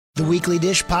The Weekly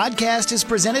Dish podcast is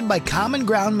presented by Common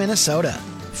Ground Minnesota.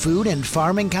 Food and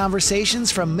farming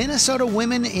conversations from Minnesota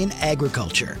women in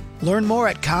agriculture. Learn more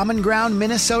at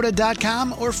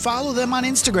commongroundminnesota.com or follow them on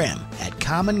Instagram at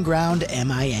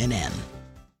commongroundminn.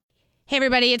 Hey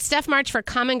everybody, it's Steph March for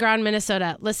Common Ground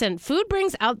Minnesota. Listen, food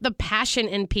brings out the passion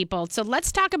in people, so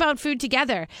let's talk about food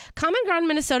together. Common Ground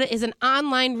Minnesota is an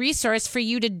online resource for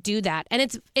you to do that,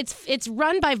 and it's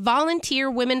run by volunteer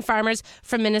women farmers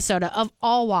from Minnesota of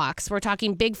all walks. We're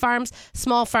talking big farms,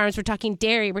 small farms, we're talking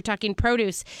dairy, we're talking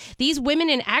produce. These women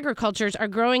in agriculture are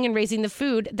growing and raising the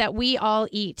food that we all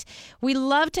eat. We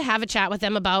love to have a chat with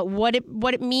them about what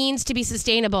it means to be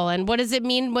sustainable and what does it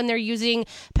mean when they're using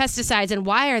pesticides and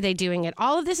why are they doing it.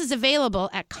 All of this is available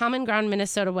at Common Ground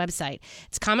Minnesota website.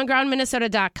 It's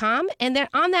commongroundminnesota.com. And then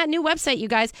on that new website, you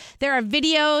guys, there are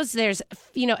videos, there's,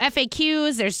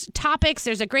 FAQs, there's topics,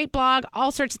 there's a great blog,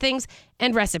 all sorts of things,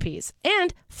 and recipes.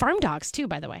 And farm dogs, too,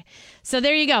 by the way. So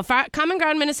there you go.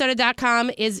 commongroundminnesota.com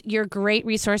is your great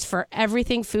resource for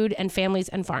everything food and families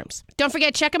and farms. Don't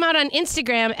forget, check them out on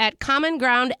Instagram at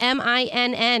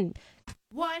commongroundminn.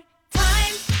 What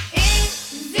time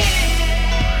is it?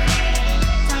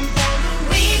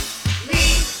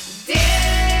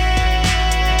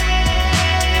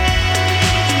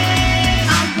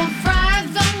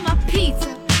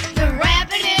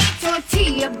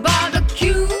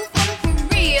 Barbecue from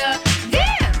Korea.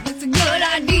 Damn, it's a good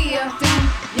idea.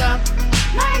 Yuck,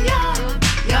 my yuck,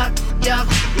 yuck, yuck,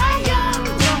 my yuck,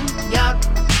 yuck,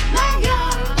 my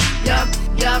yuck, yuck,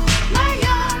 yuck, my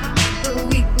yuck. The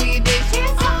weekly dish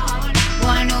is on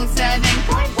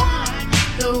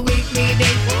 107.1. The weekly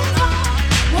dish is on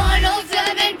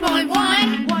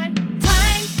 107.1. What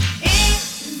time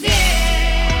is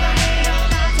it?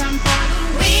 Time for the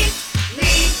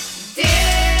weekly dish.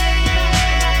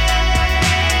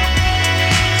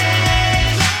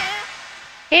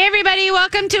 Hey everybody,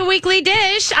 welcome to Weekly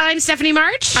Dish. I'm Stephanie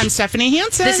March. I'm Stephanie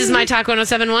Hansen. This is My Talk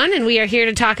 1071, and we are here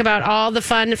to talk about all the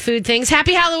fun food things.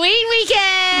 Happy Halloween weekend!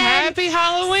 Happy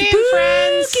Halloween, Spooky.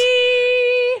 friends!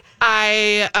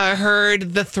 I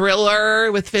heard the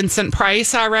Thriller with Vincent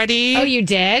Price already. Oh, you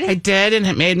did? I did, and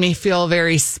it made me feel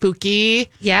very spooky.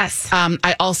 Yes.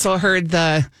 I also heard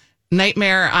the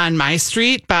Nightmare on My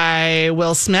Street by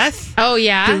Will Smith. Oh,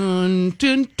 yeah? Dun,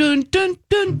 dun, dun, dun,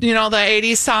 dun. You know, the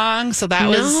 80s song? So that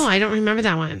was... No, I don't remember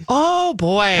that one. Oh,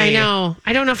 boy. I know.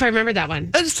 I don't know if I remember that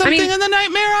one. Something in the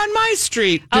Nightmare on My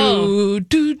Street. Oh.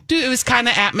 It was kind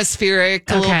of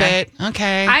atmospheric a little bit.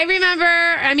 Okay. I remember,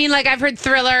 I've heard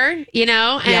Thriller,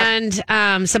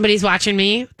 and Somebody's Watching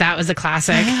Me. That was a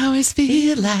classic. I always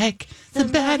feel like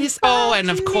somebody's... Oh,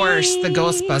 and of course, the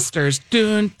Ghostbusters.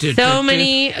 Dun, dun, So dun,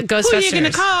 many dun. Ghostbusters. Who are you going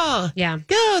to call? Yeah.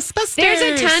 Ghostbusters. There's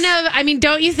a ton of,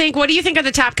 don't you think, what do you think of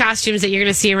the top costumes that you're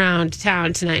going to see around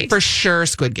town tonight? For sure,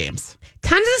 Squid Games.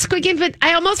 Tons of Squid Games, but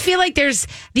I almost feel like there's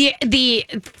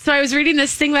so I was reading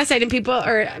this thing last night and people,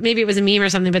 or maybe it was a meme or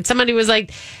something, but somebody was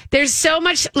like, there's so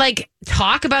much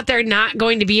talk about there not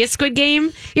going to be a Squid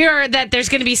Game, or that there's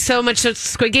going to be so much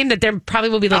Squid Game that there probably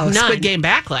will be none. Squid Game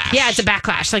backlash. Yeah, it's a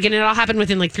backlash. And it all happened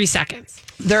within 3 seconds.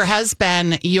 There has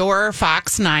been your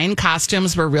Fox 9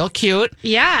 costumes were real cute.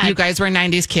 Yeah. You guys were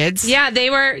 90s kids. Yeah, they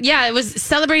were. Yeah, it was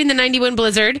celebrating the 91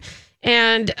 blizzard.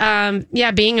 And,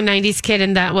 being a 90s kid,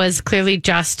 and that was clearly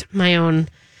just my own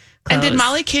clothes. And did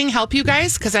Molly King help you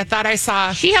guys? Because I thought I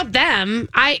saw... She helped them.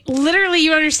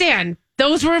 You understand,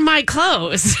 those were my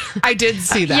clothes. I did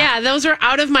see that. Yeah, those were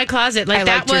out of my closet. I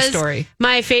liked your story.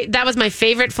 That was my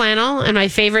favorite flannel and my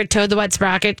favorite Toad the Wet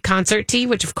Sprocket concert tee,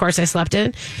 which of course I slept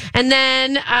in. And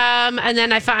then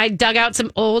I dug out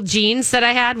some old jeans that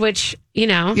I had, which,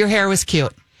 Your hair was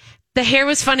cute. The hair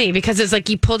was funny because it's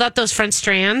you pulled out those front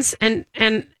strands and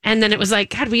then it was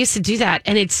God, we used to do that.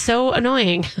 And it's so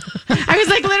annoying. I was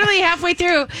literally halfway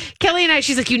through. Kelly and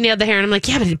she's you nailed the hair. And I'm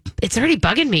yeah, but it's already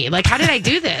bugging me. How did I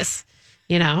do this?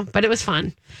 But it was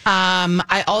fun.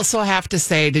 I also have to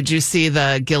say, did you see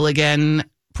the Gilligan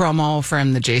promo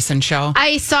from the Jason show?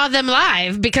 I saw them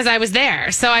live because I was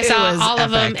there. So I saw all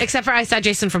of them, except for I saw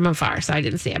Jason from afar. So I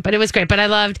didn't see it, but it was great. But I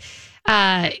loved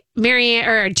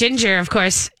Ginger, of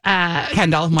course.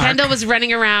 Kendall was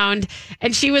running around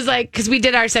and she was because we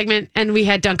did our segment and we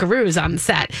had Dunkaroos on the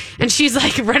set and she's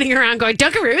running around going,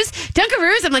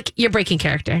 Dunkaroos. I'm you're breaking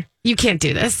character. You can't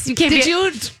do this. You can't.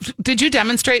 Did you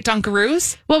demonstrate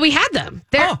Dunkaroos? Well, we had them.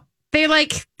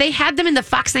 They had them in the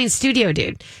Fox 9 studio,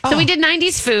 dude. So we did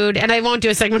 90s food, and I won't do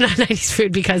a segment on 90s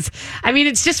food because,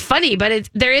 it's just funny, but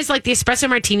there is the espresso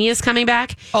martini is coming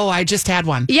back. Oh, I just had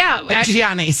one. Yeah. At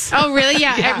Gianni's. Oh, really?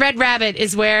 Yeah. At Red Rabbit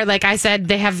is where, I said,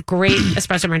 they have great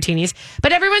espresso martinis.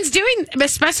 But everyone's doing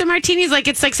espresso martinis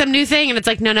it's some new thing, and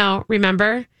it's no,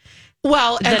 remember?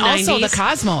 Well, and the also 90s. the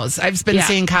Cosmos. I've been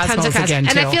seeing tons of Cosmos again,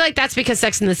 and too. I feel like that's because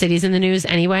Sex and the City's in the news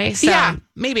anyway. So. Yeah,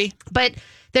 maybe. But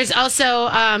there's also,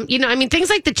 things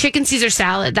like the chicken Caesar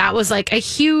salad. That was like a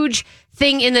huge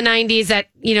thing in the 90s that,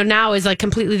 now is like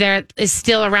completely there, is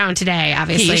still around today,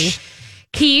 obviously.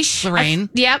 Quiche. Lorraine.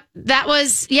 Yep. That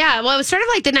was, well, it was sort of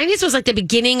like the 90s was like the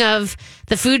beginning of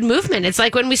the food movement. It's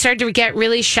like when we started to get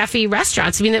really chefy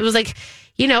restaurants. I mean, it was like,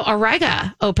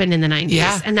 Aurega opened in the 90s.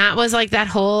 Yeah. And that was like that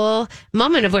whole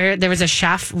moment of where there was a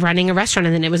chef running a restaurant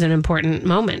and then it was an important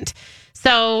moment.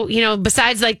 So,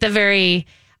 besides like the very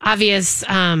obvious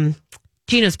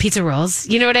Gino's pizza rolls,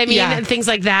 you know what I mean? Yeah. And things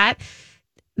like that.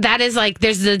 That is like,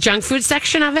 there's the junk food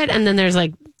section of it. And then there's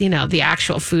like, the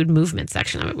actual food movement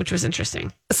section of it, which was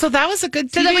interesting. So that was a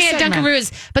good So then we had segment.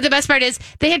 Dunkaroos. But the best part is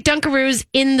they had Dunkaroos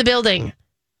in the building.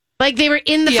 Like they were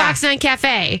in the Fox 9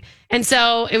 Cafe. And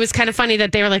so it was kind of funny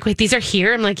that they were like, wait, these are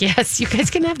here? I'm like, yes, you guys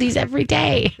can have these every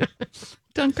day.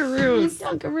 Dunkaroos.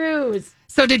 Dunkaroos.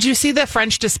 So did you see the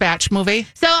French Dispatch movie?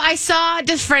 So I saw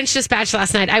the French Dispatch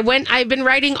last night. I've been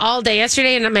writing all day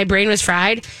yesterday and my brain was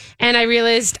fried. And I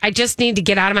realized I just need to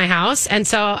get out of my house. And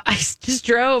so I just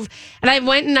drove and I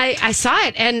went and I saw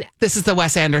it. And This is the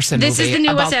Wes Anderson This movie is the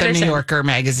new about Wes Anderson. the New Yorker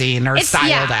magazine or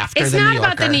styled after it's the New not Yorker.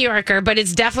 about the New Yorker, but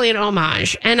it's definitely an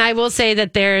homage. And I will say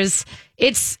that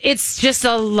it's just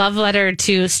a love letter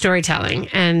to storytelling.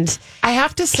 And I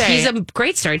have to say, he's a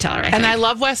great storyteller. I think. and I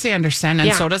love Wes Anderson, and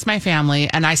Yeah. so does my family.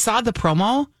 And I saw the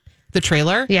promo, the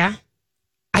trailer. Yeah.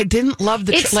 I didn't love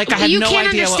the I had no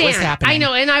idea what was happening. I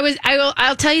know, and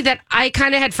I'll tell you that I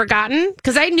kind of had forgotten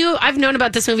because I've known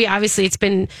about this movie. Obviously, it's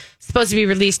been supposed to be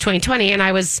released 2020, and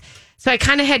I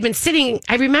kind of had been sitting.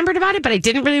 I remembered about it, but I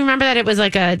didn't really remember that it was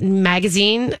like a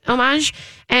magazine homage.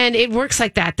 And it works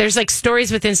like that. There's like stories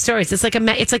within stories. It's like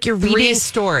it's like you're reading 3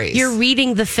 stories. You're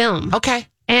reading the film. Okay,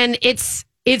 and it's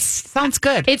sounds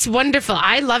good. It's wonderful.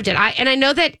 I loved it. I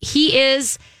know that he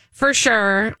is for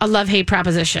sure a love-hate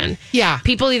proposition. Yeah.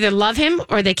 People either love him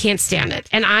or they can't stand it.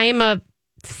 And I am a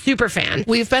super fan.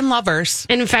 We've been lovers.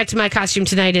 And in fact, my costume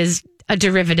tonight is a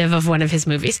derivative of one of his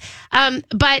movies.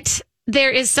 But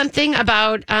there is something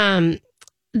about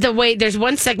the way there's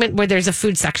one segment where there's a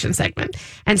food section segment.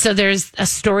 And so there's a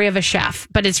story of a chef,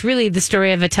 but it's really the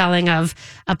story of a telling of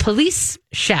a police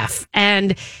chef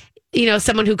and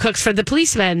someone who cooks for the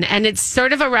policemen. And it's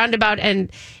sort of a roundabout and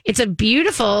it's a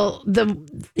beautiful,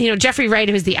 Jeffrey Wright,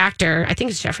 who's the actor, I think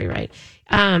it's Jeffrey Wright.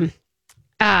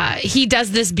 He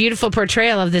does this beautiful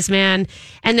portrayal of this man.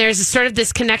 And there's sort of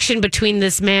this connection between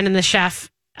this man and the chef,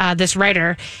 this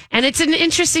writer. And it's an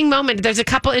interesting moment. There's a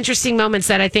couple interesting moments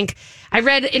that I think I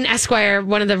read in Esquire.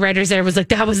 One of the writers there was like,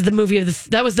 that was the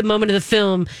moment of the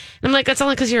film. And I'm like, that's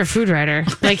only because you're a food writer.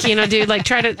 Like, dude, like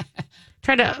try to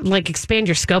like expand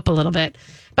your scope a little bit.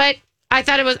 But I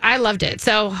thought I loved it.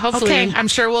 So hopefully. Okay, I'm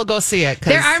sure we'll go see it.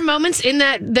 There are moments in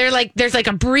that there's like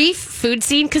a brief food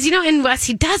scene. Cause in Wes,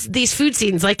 he does these food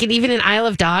scenes, like even in Isle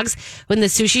of Dogs, when the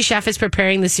sushi chef is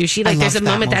preparing the sushi, like there's a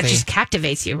moment that just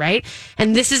captivates you, right?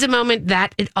 And this is a moment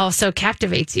that it also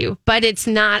captivates you, but it's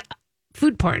not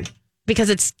food porn because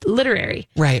it's literary.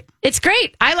 Right. It's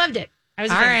great. I loved it. I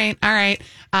was All right.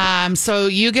 So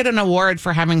you get an award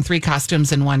for having 3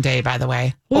 costumes in one day, by the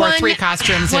way, or 3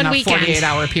 costumes in a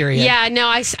 48-hour period. Yeah,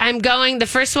 no, I'm going. The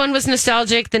first one was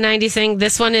nostalgic, the 90s thing.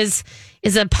 This one is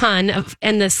a pun,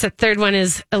 and the third one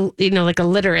is like a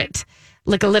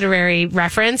literary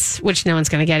reference, which no one's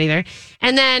going to get either.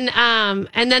 And then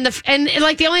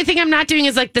like the only thing I'm not doing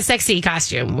is like the sexy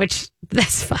costume, which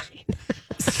that's fine.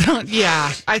 So,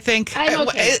 yeah, I think I'm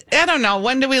okay. I don't know.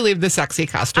 When do we leave the sexy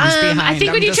costumes behind? I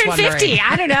think when you turn wondering. 50.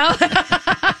 I don't know.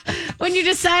 When you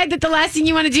decide that the last thing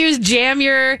you want to do is jam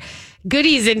your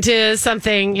goodies into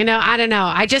something, I don't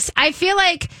know. I feel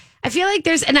like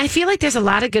there's a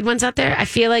lot of good ones out there. I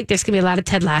feel like there's going to be a lot of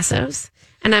Ted Lassos.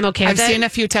 And I'm okay with I've it. seen a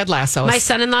few Ted Lassos. My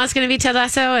son-in-law is going to be Ted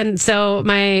Lasso, and so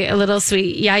my little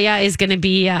sweet Yaya is going to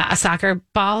be a soccer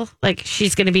ball. Like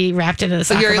she's going to be wrapped in a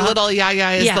soccer ball. Your little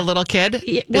Yaya is the little kid?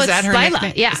 Yeah, Is that her Lila,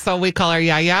 nickname? yeah. So we call her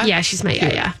Yaya? Yeah, she's my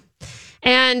Yaya.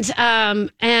 And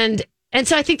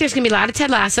so I think there's going to be a lot of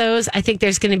Ted Lassos. I do think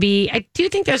there's going to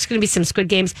be some Squid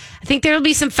Games. I think there will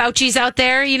be some Faucis out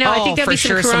there. I think there'll be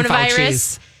some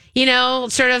coronavirus.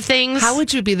 Sort of things. How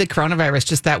would you be the coronavirus?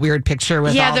 Just that weird picture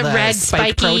with all the red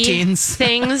spike spiky proteins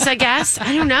things, I guess.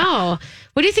 I don't know.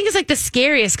 What do you think is like the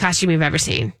scariest costume you've ever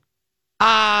seen?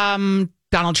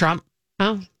 Donald Trump.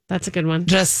 Oh, that's a good one.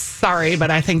 Just sorry, but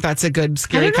I think that's a good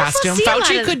scary costume.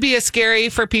 Fauci could be a scary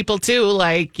for people too,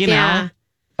 like, know,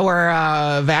 or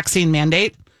a vaccine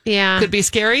mandate. Yeah. Could be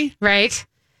scary. Right.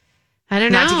 I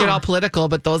don't know. Not to get all political,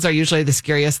 but those are usually the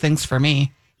scariest things for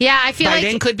me. Yeah, I feel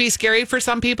Biden like could be scary for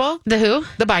some people. The who?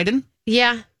 The Biden.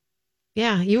 Yeah.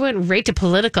 Yeah, you went right to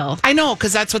political. I know,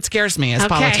 because that's what scares me is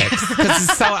politics. Because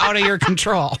it's so out of your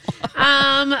control.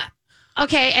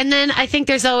 Okay, and then I think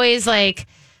there's always like,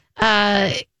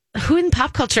 who in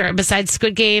pop culture besides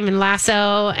Squid Game and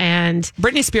Lasso and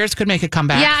Britney Spears could make a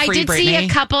comeback. Yeah, Free I did Britney. see a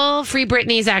couple Free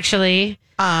Britneys actually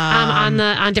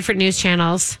on different news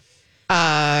channels.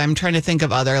 I'm trying to think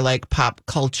of other like pop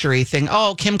culture-y thing.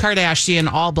 Oh, Kim Kardashian,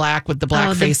 all black with the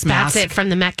black face mask. That's it from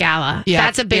the Met Gala. Yeah,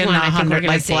 that's a big one. I think we're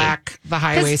going to see. Black, the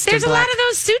high-waisted. There's black. a lot of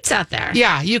those suits out there.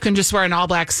 Yeah, you can just wear an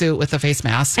all-black suit with a face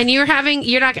mask. And are you going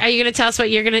to tell us what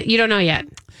you don't know yet?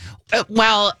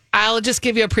 Well, I'll just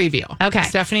give you a preview. Okay.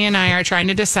 Stephanie and I are trying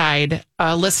to decide.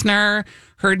 A listener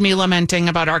heard me lamenting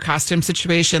about our costume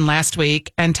situation last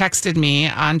week and texted me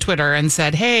on Twitter and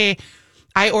said, hey,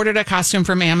 I ordered a costume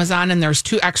from Amazon and there's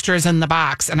 2 extras in the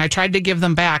box and I tried to give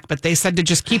them back, but they said to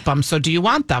just keep them. So do you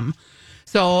want them?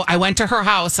 So I went to her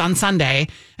house on Sunday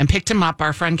and picked him up,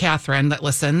 our friend Catherine that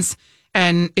listens.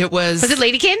 And it was... Was it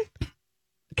Ladykin?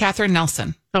 Catherine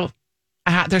Nelson. Oh.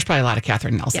 There's probably a lot of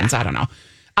Catherine Nelsons. Yeah. I don't know.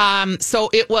 So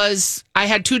it was... I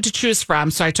had 2 to choose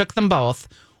from, so I took them both.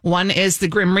 One is the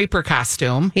Grim Reaper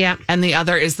costume. Yeah. And the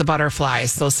other is the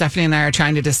butterflies. So Stephanie and I are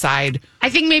trying to decide... I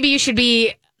think maybe you should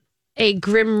be... a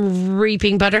grim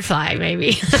reaping butterfly,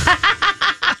 maybe. So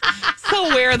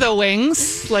wear the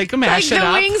wings, like mash it up.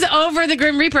 Like the wings over the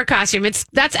Grim Reaper costume.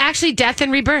 That's actually death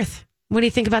and rebirth. What do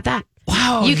you think about that?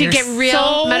 Wow, you could get real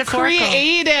so metaphorical.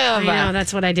 Creative. I know,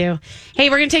 that's what I do. Hey,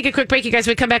 we're going to take a quick break, you guys.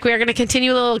 When we come back, we are going to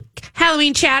continue a little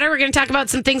Halloween chatter. We're going to talk about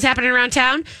some things happening around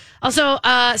town. Also,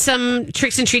 some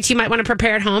tricks and treats you might want to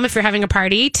prepare at home if you're having a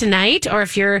party tonight or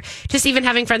if you're just even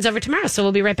having friends over tomorrow. So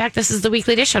we'll be right back. This is the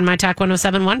Weekly Dish on My Talk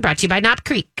 107.1, brought to you by Knob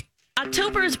Creek.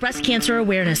 October is Breast Cancer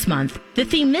Awareness Month. The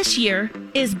theme this year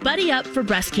is Buddy Up for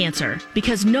Breast Cancer,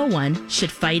 because no one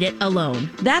should fight it alone.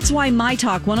 That's why My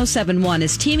Talk 107.1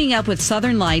 is teaming up with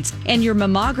Southern Lights and your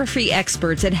mammography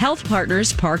experts at Health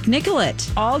Partners Park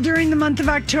Nicollet. All during the month of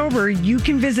October, you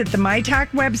can visit the My Talk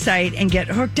website and get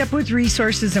hooked up with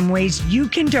resources and ways you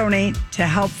can donate to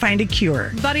help find a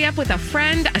cure. Buddy up with a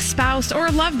friend, a spouse, or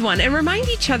a loved one and remind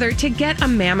each other to get a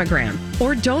mammogram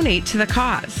or donate to the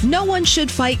cause. No one should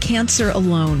fight cancer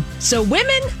alone. So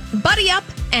women, buddy up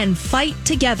and fight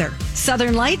together.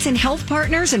 Southern Lights and Health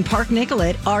Partners in Park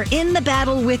Nicollet are in the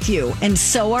battle with you, and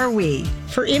so are we.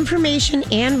 For information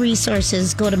and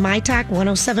resources, go to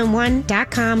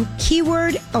mytalk1071.com,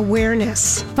 keyword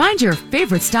awareness. Find your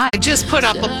favorite style. I just put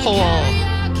up a poll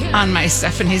on my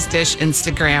Stephanie's Dish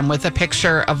Instagram with a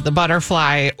picture of the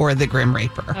butterfly or the Grim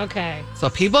Reaper. Okay. So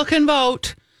people can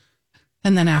vote.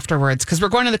 And then afterwards, because we're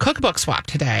going to the cookbook swap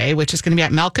today, which is going to be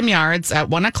at Malcolm Yards at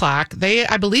 1:00. They,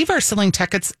 I believe, are selling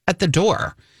tickets at the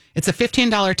door. It's a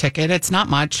 $15 ticket. It's not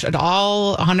much at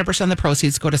all. 100% of the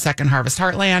proceeds go to Second Harvest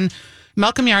Heartland.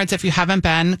 Malcolm Yards, if you haven't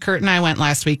been, Kurt and I went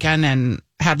last weekend and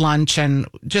had lunch, and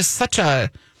just such a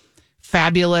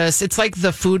fabulous, it's like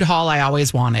the food hall I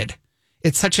always wanted.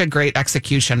 It's such a great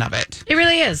execution of it. It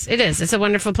really is. It is. It's a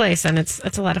wonderful place, and it's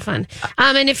a lot of fun.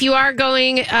 And if you are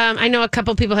going, I know a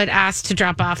couple people had asked to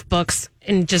drop off books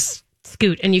and just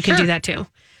scoot, and you can do that too.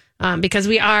 Because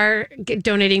we are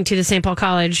donating to the St. Paul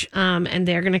College, and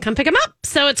they're going to come pick them up.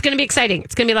 So it's going to be exciting.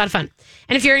 It's going to be a lot of fun.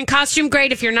 And if you're in costume,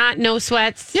 great. If you're not, no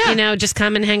sweats. Yeah. Just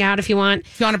come and hang out if you want.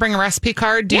 If you want to bring a recipe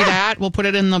card, do that. We'll put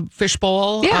it in the fish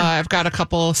bowl. Yeah. I've got a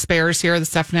couple spares here that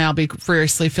Stephanie I'll be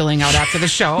furiously filling out after the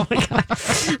show.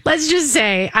 Let's just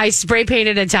say I spray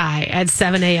painted a tie at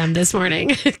 7 a.m. this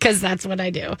morning because that's what I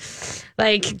do.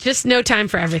 Like, just no time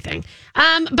for everything.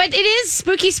 But it is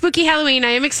spooky Halloween. I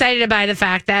am excited by the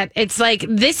fact that it's like,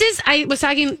 I was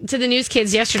talking to the news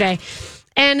kids yesterday,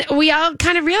 and we all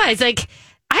kind of realized, like,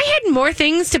 I had more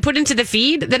things to put into the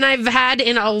feed than I've had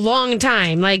in a long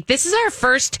time. Like, this is our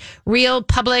first real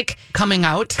public coming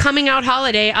out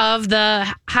holiday of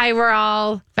the hi, we're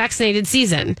all vaccinated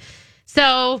season.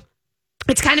 So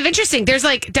it's kind of interesting. There's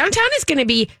like, downtown is going to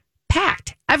be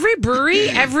packed. Every brewery,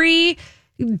 every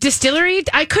distillery,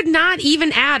 I could not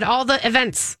even add all the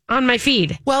events on my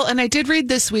feed. Well, and I did read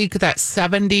this week that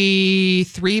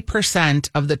 73%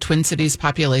 of the Twin Cities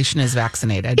population is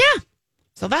vaccinated. Yeah.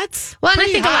 So that's well, and I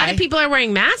think high. a lot of people are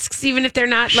wearing masks, even if they're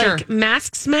not like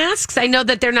masks. I know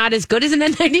that they're not as good as an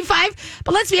N95,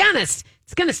 but let's be honest,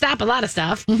 it's going to stop a lot of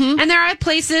stuff. Mm-hmm. And there are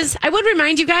places, I would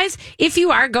remind you guys, if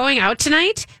you are going out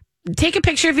tonight, take a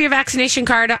picture of your vaccination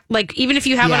card, like even if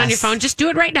you have one on your phone, just do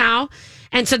it right now.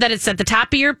 And so that it's at the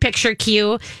top of your picture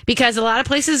queue, because a lot of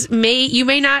places you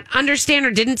may not understand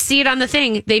or didn't see it on the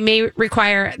thing. They may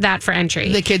require that for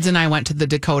entry. The kids and I went to the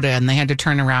Dakota and they had to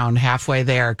turn around halfway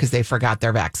there because they forgot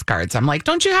their Vax cards. I'm like,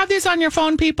 don't you have these on your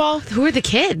phone, people? Who are the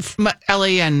kids?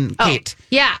 Ellie and Kate.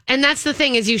 Yeah. And that's the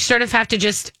thing, is you sort of have to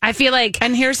just, I feel like.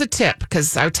 And here's a tip,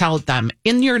 because I tell them,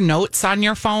 in your notes on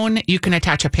your phone, you can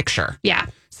attach a picture. Yeah.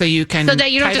 So you can, so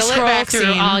that you don't have to title it scroll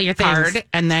through all your things. Card,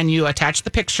 and then you attach the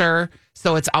picture,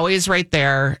 so it's always right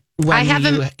there when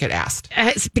you get asked.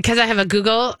 Because I have a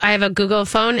Google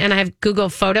phone and I have Google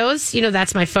Photos. You know,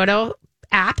 that's my photo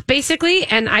app basically,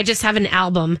 and I just have an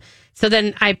album. So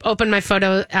then I open my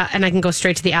photo and I can go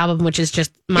straight to the album, which is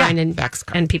just mine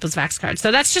and people's Vax cards.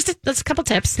 So that's a couple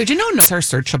tips. Did you know notes are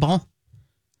searchable?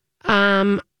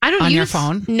 I don't on use your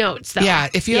phone notes though. Yeah,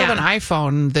 if you have an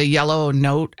iPhone, the yellow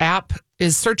note app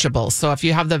is searchable. So if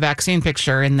you have the vaccine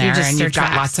picture in there and you've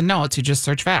got lots of notes, you just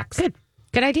search Vax.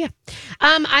 Good idea.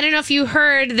 I don't know if you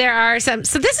heard, there are some.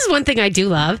 So this is one thing I do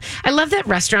love. I love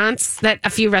that a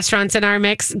few restaurants in our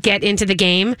mix get into the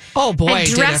game. Oh boy,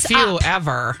 did a few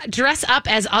ever. Dress up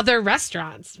as other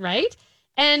restaurants, right?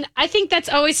 And I think that's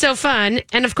always so fun.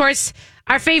 And of course,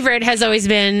 our favorite has always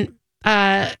been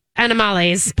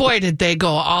Animales. Boy, did they go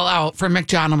all out for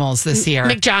McJonimals this year.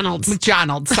 McDonald's,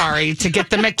 sorry, to get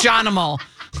the McJonimal.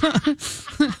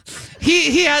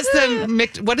 he has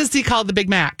what does he call the Big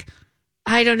Mac?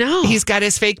 I don't know. He's got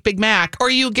his fake Big Mac. Or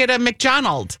you get a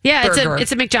McDonald's burger.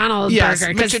 It's a McDonald's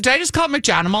burger. Did I just call it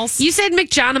McJonimals? You said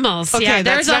McJonimals. Okay, yeah,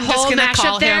 there's a I'm whole just going to mashup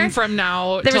call there. him from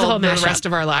now there was a whole the mashup. rest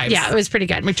of our lives. Yeah, it was pretty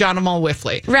good. McJonimal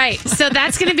Whiffley. Right. So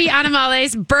that's going to be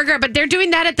Animales burger, but they're doing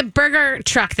that at the burger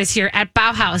truck this year at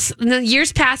Bauhaus. In the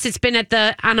years past, it's been at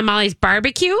the Animales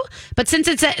barbecue, but since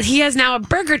he has now a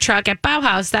burger truck at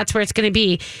Bauhaus, that's where it's going to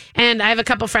be. And I have a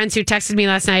couple friends who texted me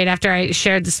last night after I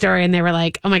shared the story, and they were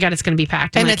like, "Oh my God, it's going to be packed."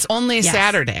 And it's only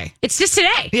Saturday. It's just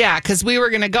today. Yeah, because we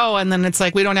were going to go, and then it's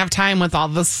like we don't have time with all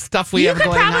the stuff we have going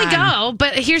on. You could probably go,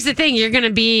 but here's the thing: you're going to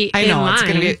be in line. It's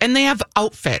going to be, and they have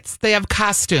outfits. They have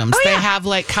costumes. They have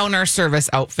like counter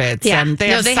service outfits, and they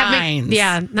have signs.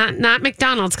 Not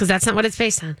McDonald's, because that's not what it's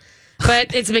based on,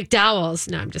 but it's McDowell's.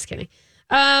 No, I'm just kidding.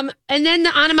 And then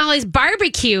the Animales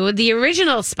barbecue, the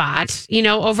original spot,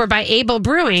 over by Able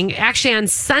Brewing, actually on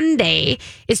Sunday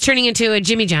is turning into a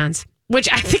Jimmy John's. Which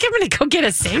I think I'm going to go get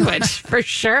a sandwich for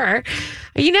sure.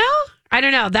 I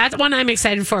don't know. That's one I'm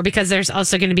excited for, because there's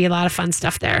also going to be a lot of fun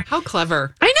stuff there. How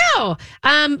clever. I know.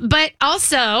 But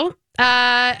also,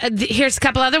 here's a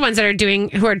couple other ones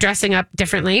who are dressing up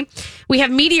differently. We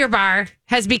have Meteor Bar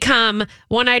has become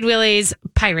One-Eyed Willie's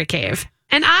Pirate Cave.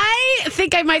 And I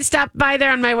think I might stop by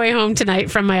there on my way home tonight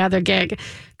from my other gig,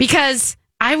 because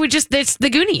it's the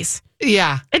Goonies.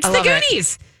 Yeah. It's the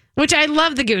Goonies. Which I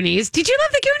love the Goonies. Did you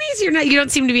love the Goonies? You don't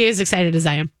seem to be as excited as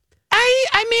I am.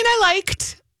 I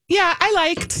liked. Yeah, I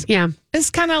liked. Yeah. It's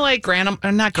kind of like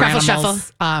not Truffle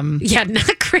Granimals. Shuffle. Yeah, not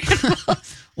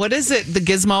Granimals. What is it? The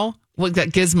Gizmo?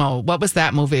 Gizmo. What was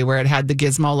that movie where it had the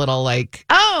Gizmo little like...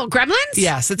 Oh, Gremlins?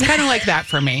 Yes, it's kind of like that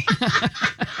for me. That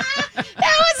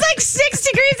was like 6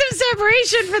 degrees of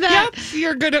separation for that. Yep,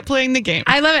 you're good at playing the game.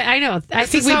 I love it. I know. I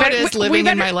think we better... It is living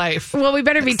in my life. Well, we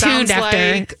better be tuned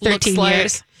after 13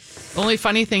 years. The only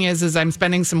funny thing is I'm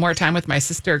spending some more time with my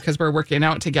sister because we're working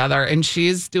out together, and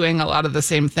she's doing a lot of the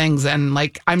same things, and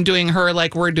like I'm doing her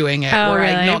like we're doing it, where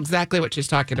really? I know exactly what she's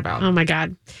talking about. Oh my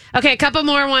God. Okay, a couple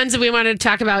more ones that we wanted to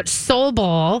talk about. Soul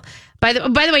Bowl. By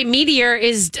the way, Meteor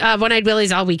is One-Eyed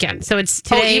Willie's all weekend. So it's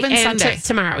today even and Sunday.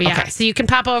 Tomorrow. Yeah. Okay. So you can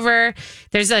pop over.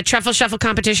 There's a Truffle Shuffle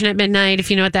competition at midnight,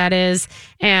 if you know what that is.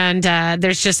 And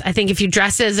there's just, I think if you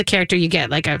dress as a character, you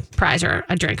get like a prize or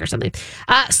a drink or something.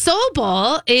 Soul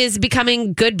Bowl is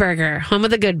becoming Good Burger, home of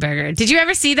the Good Burger. Did you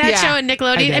ever see that show on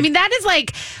Nickelodeon? I mean, that is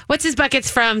like, what's his buckets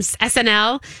from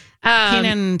SNL?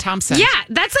 Kenan Thompson. Yeah,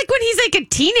 that's like when he's like a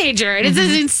teenager. It is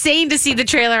insane to see the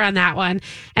trailer on that one.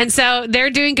 And so they're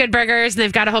doing Good Burgers, and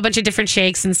they've got a whole bunch of different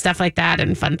shakes and stuff like that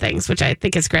and fun things, which I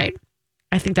think is great.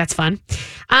 I think that's fun.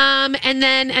 And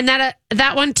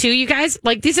that one too, you guys,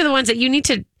 like these are the ones that you need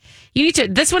to,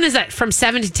 this one is from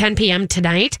 7 to 10 p.m.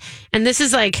 tonight. And this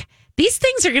is like, these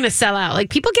things are going to sell out. Like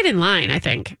people get in line, I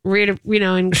think,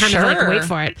 and kind of like wait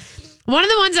for it. One of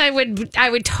the ones I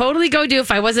would totally go do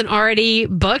if I wasn't already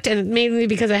booked, and mainly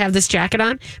because I have this jacket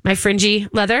on, my fringy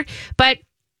leather. But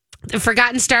the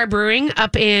Forgotten Star Brewing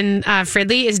up in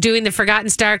Fridley is doing the Forgotten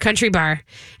Star Country Bar,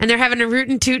 and they're having a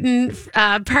rootin' tootin'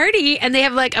 party, and they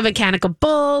have like a mechanical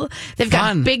bull. They've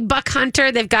got Big Buck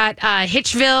Hunter. They've got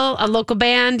Hitchville, a local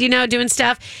band, doing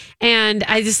stuff. And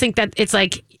I just think that it's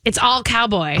like, it's all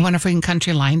cowboy. I wonder if we can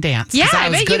country line dance. Yeah,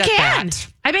 I bet you can. That.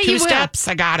 I bet Two you will. 2 steps,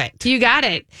 I got it. You got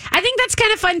it. I think that's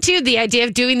kind of fun too. The idea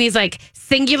of doing these like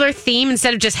singular theme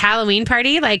instead of just Halloween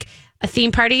party, like a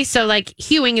theme party. So like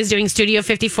Hewing is doing Studio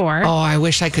 54. Oh, I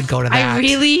wish I could go to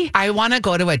that. I want to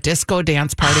go to a disco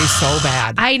dance party so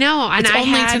bad. I know. And it's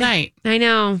only tonight. I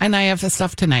know. And I have the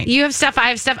stuff tonight. You have stuff. I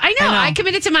have stuff. I know. I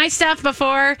committed to my stuff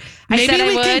before. Maybe I said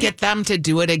we would. can get them to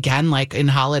do it again, like in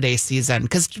holiday season.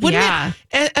 Because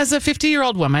as a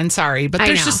 50-year-old woman, sorry, but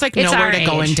there's just like It's nowhere our to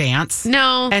go age. and dance.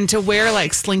 No. And to wear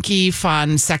like slinky,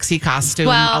 fun, sexy costume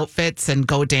outfits and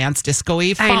go dance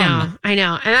disco-y, fun. I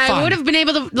know. And I would have been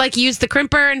able to like use the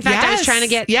crimper. In fact, I was trying to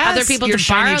get other people your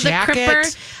to borrow shiny the jacket.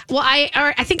 crimper. Well,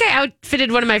 I think I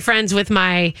outfitted one of my friends with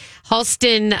my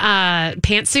Halston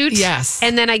pantsuit. Yes.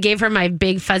 And then I gave her my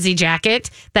big fuzzy jacket.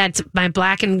 That's my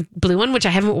black and blue one, which I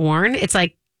haven't worn. It's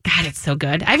like, God, it's so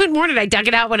good. I haven't worn it. I dug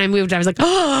it out when I moved. I was like,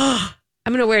 oh,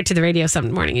 I'm going to wear it to the radio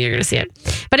some morning. You're going to see it.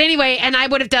 But anyway, and I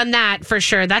would have done that for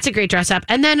sure. That's a great dress up.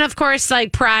 And then, of course,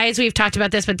 like Prize, we've talked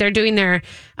about this, but they're doing their,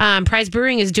 Prize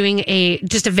Brewing is doing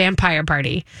just a vampire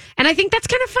party. And I think that's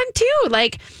kind of fun too.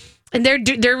 Like, and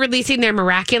they're releasing their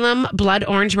Miraculum, blood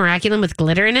orange Miraculum with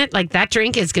glitter in it. Like that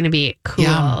drink is going to be cool.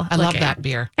 Yeah, I love that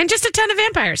beer. And just a ton of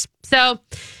vampires. So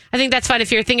I think that's fun.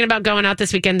 If you're thinking about going out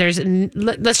this weekend,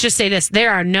 let's just say this.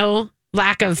 There are no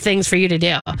lack of things for you to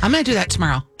do. I'm going to do that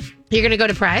tomorrow. You're going to go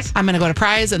to Prize? I'm going to go to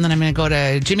Prize, and then I'm going to go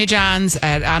to Jimmy John's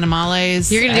at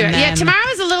Animales. You're going to do it. Yeah, tomorrow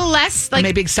is a little less like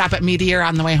maybe stop at Meteor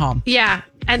on the way home. Yeah,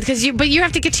 and but you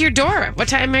have to get to your door. What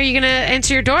time are you going to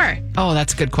answer your door? Oh,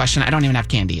 that's a good question. I don't even have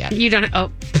candy yet. You don't.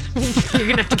 Oh, you're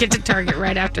going to have to get to Target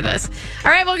right after this.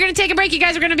 All right, well, we're going to take a break, you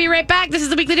guys. We're going to be right back. This is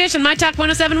the Weekly Dish on My Talk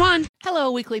 107.1.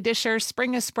 Hello, Weekly Dishers.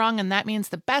 Spring has sprung, and that means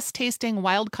the best tasting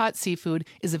wild-caught seafood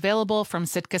is available from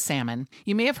Sitka Salmon.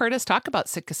 You may have heard us talk about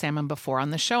Sitka Salmon before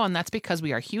on the show, and that's because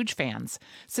we are huge fans.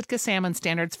 Sitka Salmon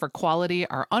standards for quality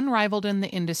are unrivaled in the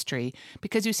industry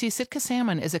because you see, Sitka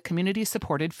Salmon is a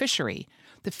community-supported fishery.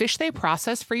 The fish they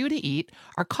process for you to eat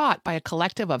are caught by a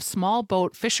collective of small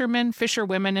boat fishermen,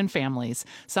 fisherwomen, and families.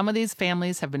 Some of these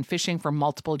families have been fishing for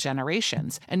multiple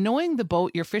generations, and knowing the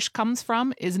boat your fish comes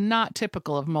from is not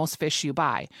typical of most fish you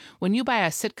buy. When you buy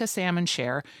a Sitka Salmon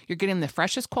share, you're getting the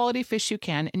freshest quality fish you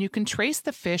can, and you can trace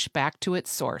the fish back to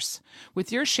its source.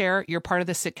 With your share, you're part of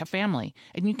the Sitka family,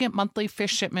 and you get monthly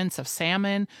fish shipments of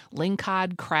salmon,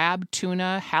 lingcod, crab,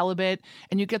 tuna, halibut,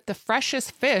 and you get the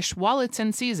freshest fish while it's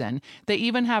in season. They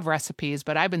even have recipes,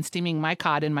 but I've been steaming my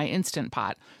cod in my Instant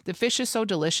Pot. The fish is so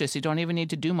delicious, you don't even need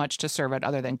to do much to serve it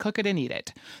other than cook it and eat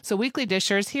it. So Weekly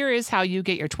Dishers, here is how you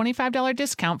get your $25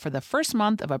 discount for the first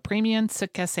month of a premium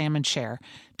Sitka Salmon share.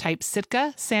 Type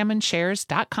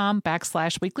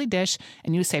SitkaSalmonShares.com/Weekly Dish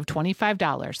and you save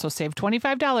 $25. So save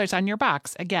 $25 on your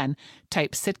box. Again,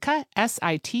 type Sitka,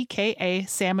 SITKA,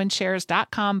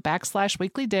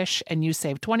 SalmonShares.com/Weekly Dish and you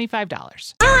save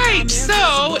 $25. All right.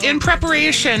 So in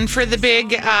preparation for the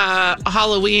big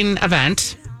Halloween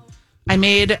event, I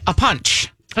made a punch.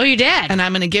 Oh, you did? And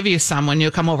I'm going to give you some when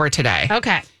you come over today.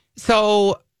 Okay.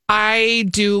 So I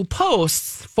do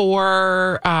posts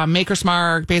for Maker's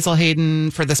Mark, Basil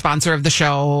Hayden, for the sponsor of the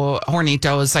show,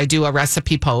 Hornitos. I do a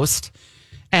recipe post.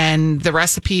 And the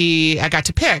recipe I got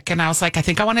to pick. And I was like, I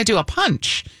think I want to do a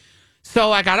punch.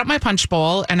 So I got up my punch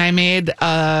bowl and I made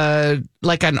I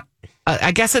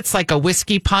guess it's like a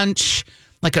whiskey punch,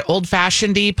 like an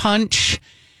old-fashioned-y punch.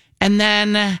 And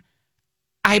then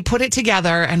I put it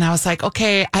together and I was like,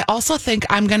 okay, I also think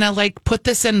I'm going to like put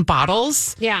this in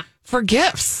bottles. Yeah. For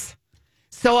gifts.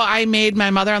 So I made my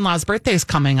mother-in-law's birthday's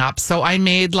coming up. So I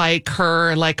made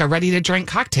her a ready-to-drink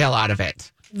cocktail out of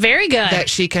it. Very good. That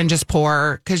she can just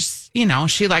pour because,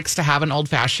 she likes to have an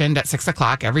old-fashioned at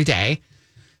 6:00 every day.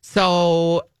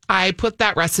 So I put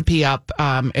that recipe up.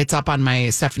 It's up on my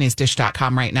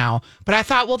stephaniesdish.com right now. But I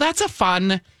thought, well, that's a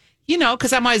fun,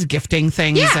 because I'm always gifting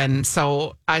things. Yeah. And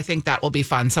so I think that will be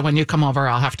fun. So when you come over,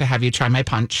 I'll have to have you try my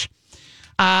punch.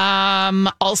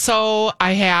 Also,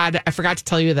 I forgot to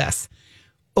tell you this.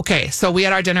 Okay, so we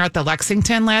had our dinner at the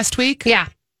Lexington last week. Yeah.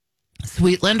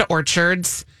 Sweetland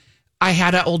Orchards. I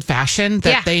had an old fashioned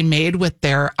that they made with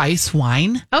their ice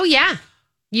wine. Oh, yeah.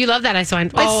 You love that ice wine.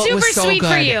 Oh, it's super it was so sweet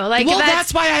good for you.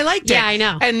 That's why I liked it. Yeah, I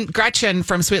know. And Gretchen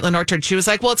from Sweetland Orchard, she was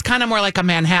like, well, it's kind of more like a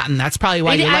Manhattan. That's probably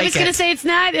why you like it. I was going to say it's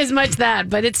not as much that,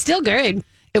 but it's still good.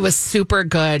 It was super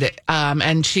good.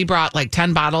 And she brought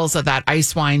 10 bottles of that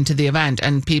ice wine to the event.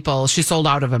 And she sold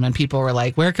out of them. And people were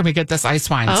like, where can we get this ice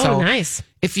wine? Oh, so nice.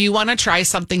 If you want to try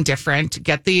something different,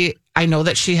 I know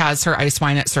that she has her ice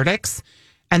wine at Surdyk's.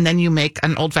 And then you make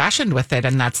an old fashioned with it.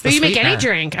 And that's the Or you sweetener. make any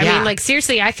drink. I mean,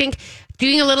 seriously, I think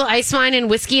doing a little ice wine and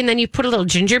whiskey, and then you put a little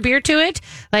ginger beer to it.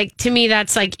 Like, to me,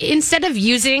 that's like, instead of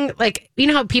using, like, you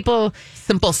know how people...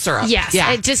 Simple syrup. Yes.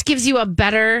 Yeah. It just gives you a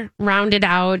better, rounded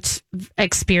out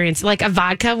experience. Like a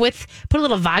vodka put a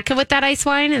little vodka with that ice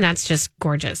wine, and that's just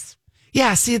gorgeous.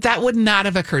 Yeah, see, that would not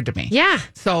have occurred to me. Yeah.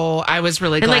 So I was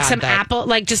really And glad like some that... apple,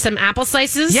 like just some apple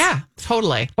slices. Yeah,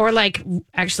 totally. Or like,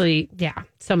 actually, yeah,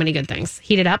 so many good things.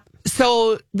 Heat it up.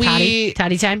 So Toddy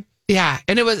time. Yeah,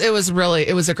 and it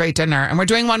was a great dinner. And we're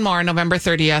doing one more November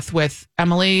 30th with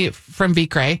Emily from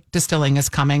Vicre Distilling is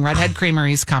coming, Redhead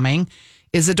Creamery's coming,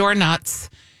 Isadore Nuts,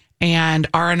 and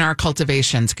R&R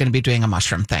Cultivation's going to be doing a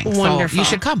mushroom thing. Wonderful. So you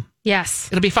should come. Yes.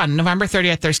 It'll be fun. November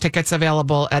 30th, there's tickets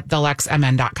available at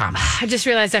deluxemn.com. I just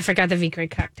realized I forgot the Vicre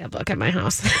cocktail book at my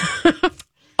house.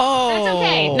 Oh. That's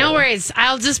okay. No worries.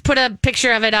 I'll just put a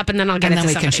picture of it up and then I'll get And it then to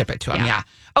we somebody. can ship it to them. Yeah.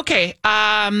 Okay.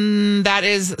 That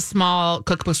is small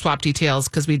cookbook swap details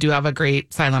because we do have a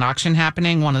great silent auction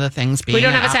happening. One of the things being... We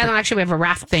don't have a silent auction. We have a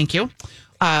raffle. Thank you.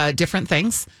 Different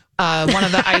things. One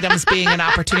of the items being an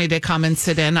opportunity to come and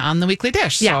sit in on the weekly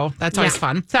dish. Yeah. So that's always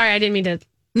fun. Sorry, I didn't mean to...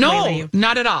 No, you.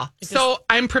 not at all. So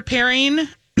I'm preparing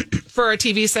for a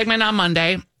TV segment on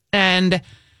Monday, and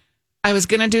I was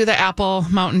going to do the apple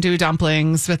Mountain Dew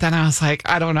dumplings, but then I was like,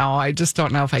 I don't know. I just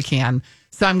don't know if I can.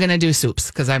 So I'm going to do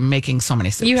soups because I'm making so many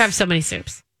soups. You have so many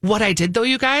soups. What I did, though,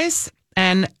 you guys,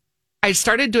 and I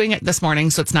started doing it this morning,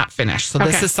 so it's not finished. So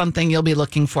this Okay. is something you'll be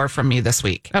looking for from me this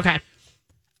week. Okay.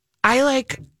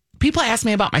 People ask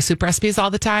me about my soup recipes all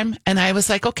the time, and I was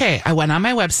like, okay, I went on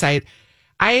my website.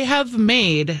 I have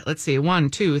made, let's see, 1,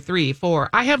 2, 3, 4.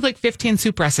 I have like 15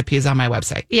 soup recipes on my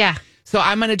website. Yeah. So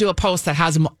I'm going to do a post that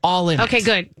has them all in it. Okay,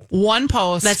 good. One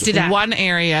post. Let's do that. One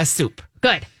area soup.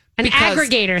 Good. An Because-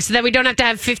 aggregator so that we don't have to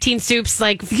have 15 soups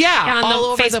like Yeah, on all the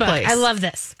over the Facebook. place. I love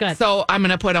this. Good. So I'm going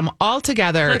to put them all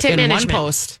together Content in management. one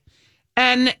post.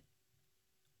 And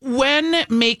when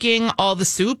making all the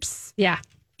soups, Yeah.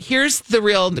 here's the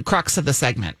real crux of the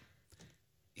segment.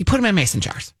 You put them in mason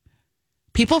jars.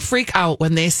 People freak out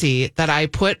when they see that I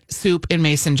put soup in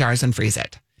mason jars and freeze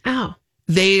it. Oh.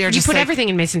 They are You just put like, everything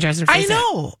in mason jars and freeze it.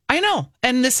 I know.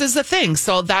 And this is the thing.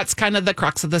 So that's kind of the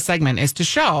crux of the segment is to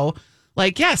show,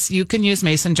 like, yes, you can use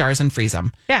mason jars and freeze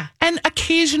them. Yeah. And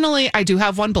occasionally I do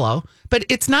have one blow, but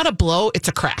it's not a blow, it's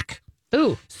a crack.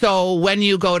 Ooh. So when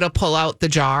you go to pull out the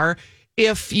jar,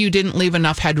 if you didn't leave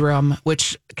enough headroom,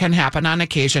 which can happen on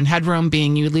occasion, headroom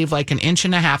being you leave like 1.5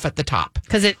 inches at the top.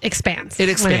 Because it expands. It when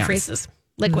expands. it freezes.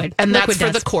 Liquid. And Liquid that's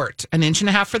for does. the quart, 1.5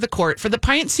 inches for the quart. For the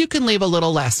pints, you can leave a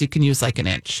little less. You can use like 1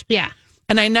 inch. Yeah.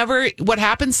 And what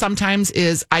happens sometimes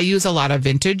is I use a lot of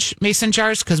vintage mason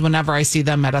jars because whenever I see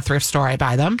them at a thrift store, I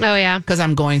buy them. Oh, yeah. Because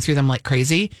I'm going through them like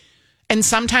crazy. And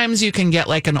sometimes you can get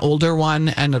like an older one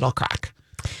and it'll crack.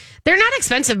 They're not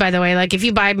expensive, by the way. Like if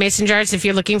you buy mason jars, if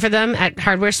you're looking for them at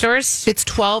hardware stores. It's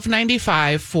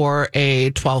 $12.95 for a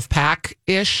 12-pack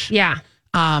ish. Yeah.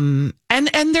 And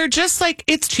they're just like,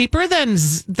 it's cheaper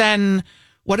than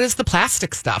what is the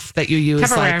plastic stuff that you use?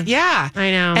 Tupperware. Like, yeah, I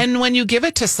know. And when you give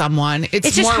it to someone,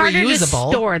 it's just more harder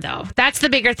reusable. to store, though. That's the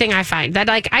bigger thing I find. That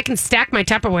like I can stack my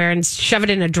Tupperware and shove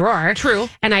it in a drawer. True.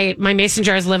 And my mason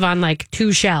jars live on like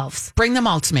 2 shelves. Bring them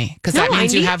all to me because that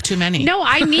means you have too many. No,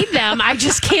 I need them. I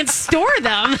just can't store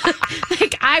them.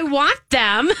 Like I want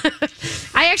them.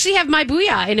 I actually have my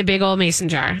booyah in a big old mason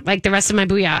jar. Like the rest of my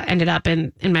booyah ended up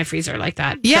in my freezer like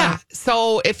that. Yeah.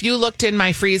 So if you looked in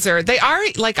my freezer, they are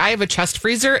like I have a chest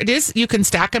freezer. It is you can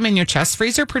stack them in your chest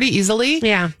freezer pretty easily.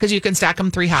 Yeah. Because you can stack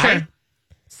them 3 high. Sure.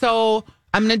 So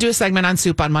I'm going to do a segment on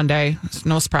soup on Monday.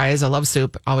 No surprise. I love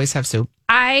soup. Always have soup.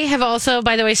 I have also,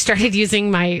 by the way, started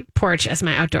using my porch as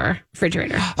my outdoor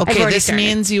refrigerator. I've Okay, already this started.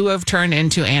 means you have turned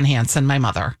into Ann Hansen, my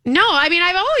mother. No, I mean,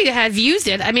 I've always have used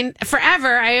it. I mean,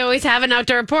 forever, I always have an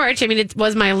outdoor porch. I mean, it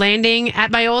was my landing at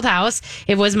my old house.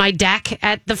 It was my deck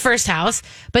at the first house.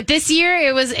 But this year,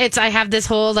 I have this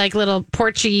whole like little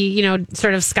porchy,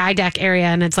 sort of sky deck area.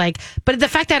 And it's like, but the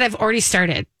fact that I've already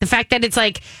started, the fact that it's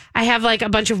like, I have like a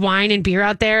bunch of wine and beer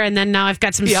out there. And then now I've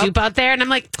got some soup out there. And I'm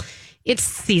like, it's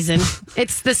season.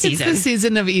 It's the season. It's the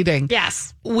season of eating.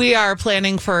 Yes. We are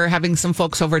planning for having some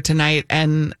folks over tonight.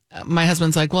 And my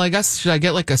husband's like, well, I guess, should I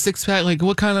get like a 6-pack? Like,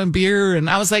 what kind of beer? And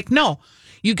I was like, no,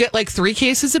 you get like 3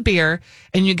 cases of beer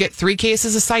and you get 3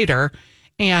 cases of cider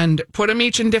and put them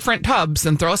each in different tubs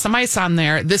and throw some ice on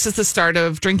there. This is the start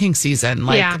of drinking season,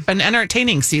 like an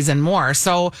entertaining season more.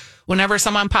 So whenever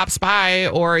someone pops by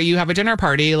or you have a dinner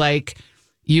party, like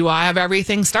you have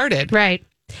everything started. Right.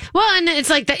 Well, and it's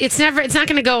like that. It's not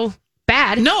going to go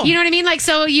bad. No. You know what I mean? Like,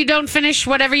 so you don't finish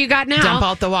whatever you got now. Dump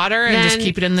out the water and just Then-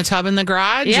 keep it in the tub in the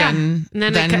garage and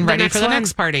then ready for the one.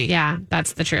 next party. Yeah,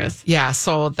 that's the truth. Yeah,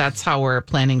 so that's how we're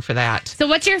planning for that. So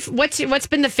what's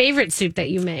been the favorite soup that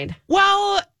you made?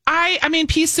 Well, I mean,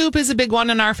 pea soup is a big one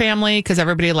in our family because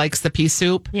everybody likes the pea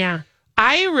soup. Yeah.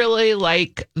 I really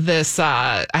like this.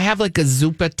 I have like a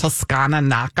Zuppa Toscana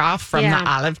knockoff from Yeah. the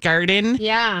Olive Garden.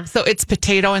 Yeah. So it's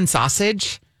potato and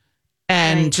sausage.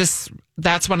 And Right. just,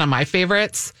 that's one of my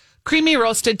favorites. Creamy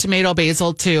roasted tomato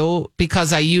basil too,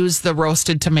 because I use the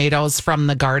roasted tomatoes from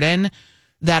the garden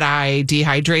that I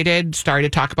dehydrated. Sorry to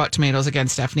talk about tomatoes again,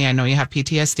 Stephanie. I know you have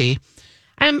PTSD.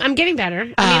 I'm getting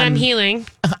better. I mean, I'm healing.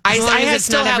 I it's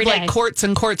still not have every like day. quarts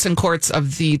and quarts and quarts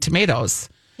of the tomatoes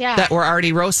Yeah. that were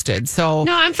already roasted. So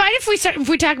No, I'm fine if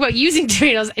we talk about using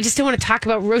tomatoes. I just don't want to talk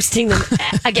about roasting them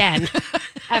again,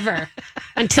 ever,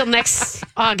 until next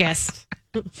August.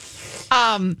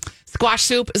 squash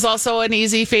soup is also an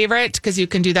easy favorite because you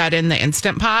can do that in the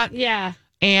Instant Pot. Yeah.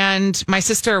 And my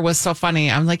sister was so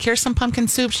funny. I'm like, here's some pumpkin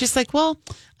soup. She's like, well,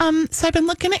 so I've been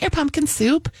looking at your pumpkin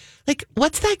soup. Like,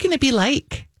 what's that going to be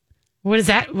like? What is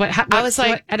that? I was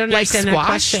like, I don't like understand that squash,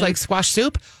 question. like squash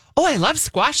soup. Oh, I love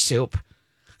squash soup.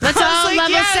 Let's I was all like,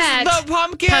 level yes, set. the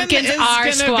Pumpkins is are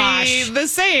gonna squash. be the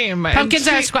same. And Pumpkins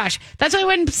are she- squash. That's why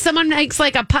when someone makes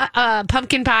like a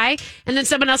pumpkin pie and then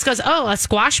someone else goes, oh, a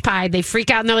squash pie, they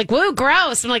freak out and they're like, whoa,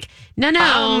 gross. I'm like,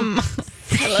 no.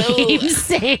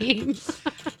 Same.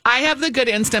 I have the good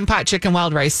Instant Pot chicken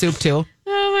wild rice soup too.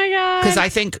 Oh my God. Because I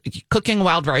think cooking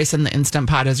wild rice in the Instant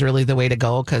Pot is really the way to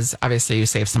go because obviously you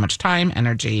save so much time,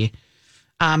 energy.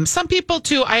 Some people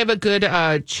too, I have a good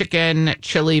chicken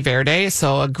chili verde,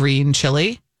 so a green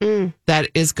chili. That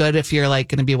is good if you're like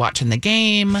going to be watching the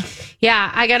game.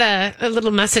 Yeah, I got a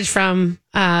little message from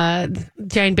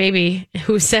Giant Baby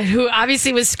who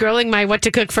obviously was scrolling my what to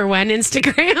cook for when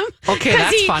Instagram. Okay, 'Cause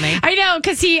that's funny. I know,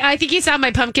 because I think he saw my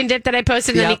pumpkin dip that I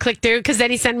posted and then he Yep. clicked through because then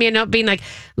he sent me a note being like,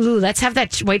 Lou, let's have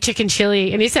that white chicken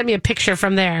chili. And he sent me a picture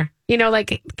from there. You know,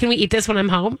 like, can we eat this when I'm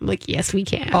home? I'm like, yes, we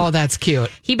can. Oh, that's cute.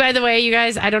 He, by the way, you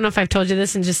guys, I don't know if I've told you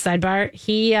this and just sidebar.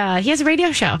 He has a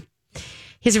radio show.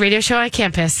 He has a radio show on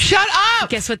campus. Shut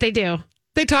up! Guess what they do?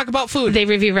 They talk about food. They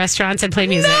review restaurants and play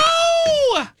music.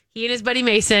 No! He and his buddy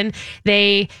Mason,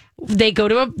 they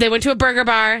went to a burger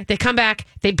bar, they come back,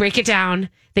 they break it down,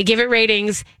 they give it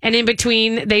ratings, and in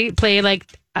between they play like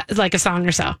a song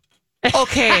or so.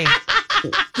 Okay.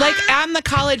 Like on the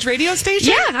college radio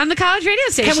station? Yeah, on the college radio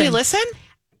station. Can we listen?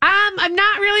 I'm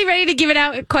not really ready to give it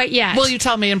out quite yet. Will you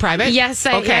tell me in private? Yes,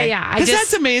 Okay. yeah. Because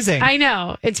that's amazing. I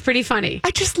know. It's pretty funny.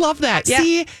 I just love that. Yeah.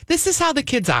 See, this is how the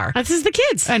kids are. This is the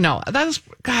kids. I know.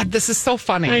 God, this is so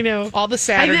funny. I know. All the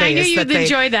Saturdays. I knew that you'd they,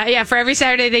 enjoy that. Yeah, for every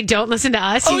Saturday they don't listen to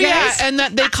us, Oh, you guys. yeah. And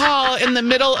that they call in the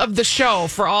middle of the show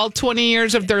for all 20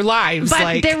 years of their lives. But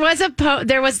like,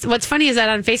 there was what's funny is that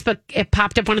on Facebook it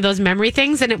popped up one of those memory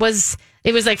things, and it was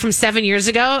like from 7 years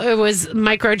ago. It was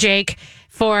Micro Jake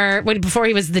before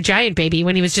he was the Giant Baby,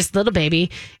 when he was just little baby,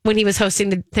 when he was hosting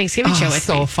the Thanksgiving show with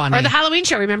so me. funny. Or the Halloween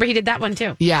show. Remember, he did that one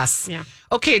too. Yes. Yeah.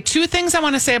 Okay, 2 things I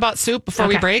want to say about soup before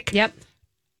we Okay. break. Yep.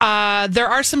 There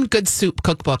are some good soup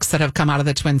cookbooks that have come out of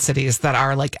the Twin Cities that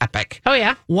are like epic. Oh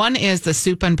yeah. One is the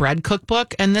Soup and Bread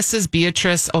Cookbook, and this is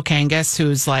Beatrice Okangas,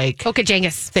 who's like,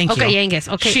 Okajangus. thank you.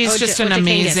 Okayangus. Okay. She's just an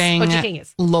amazing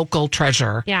Ochakangas. local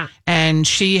treasure. Yeah. And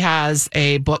she has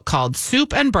a book called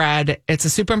Soup and Bread. It's a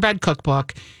soup and bread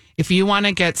cookbook. If you want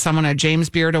to get someone a James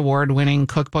Beard Award winning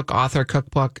author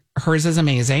cookbook, hers is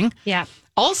amazing. Yeah.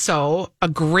 Also, a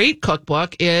great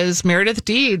cookbook is Meredith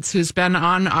Deeds, who's been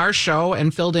on our show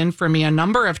and filled in for me a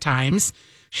number of times.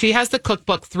 She has the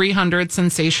cookbook 300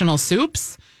 Sensational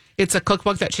Soups. It's a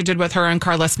cookbook that she did with her and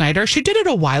Carla Snyder. She did it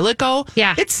a while ago.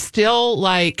 Yeah. It's still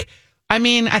like, I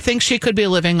mean, I think she could be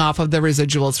living off of the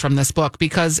residuals from this book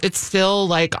because it's still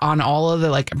like on all of the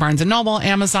like Barnes & Noble,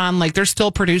 Amazon, like they're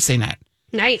still producing it.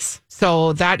 Nice.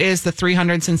 So that is the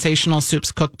 300 Sensational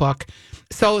Soups cookbook.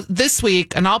 So this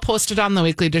week, and I'll post it on the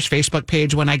Weekly Dish Facebook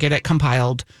page when I get it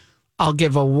compiled, I'll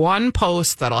give a one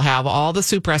post that'll have all the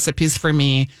soup recipes for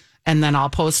me. And then I'll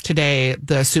post today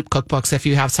the soup cookbooks if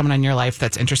you have someone in your life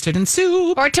that's interested in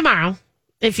soup. Or tomorrow,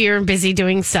 if you're busy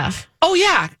doing stuff. Oh,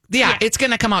 yeah. Yeah, it's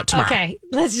going to come out tomorrow. Okay.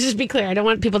 Let's just be clear. I don't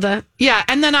want people to. Yeah,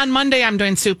 and then on Monday, I'm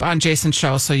doing soup on Jason's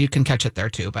show, so you can catch it there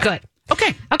too. But Good.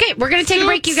 Okay. Okay, we're going to take a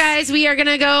break, Soups. you guys. We are going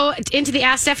to go into the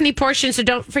Ask Stephanie portion, so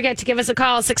don't forget to give us a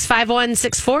call,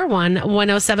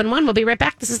 651-641-1071. We'll be right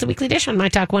back. This is the Weekly Dish on My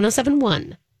Talk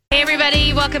 1071. Hey,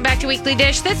 everybody. Welcome back to Weekly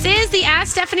Dish. This is the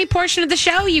Ask Stephanie portion of the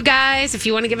show, you guys. If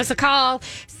you want to give us a call,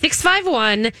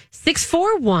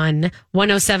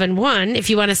 651-641-1071. If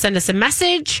you want to send us a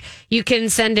message, you can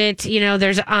send it,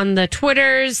 there's on the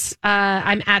Twitters.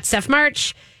 I'm at Steph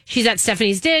March. She's at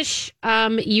Stephanie's Dish.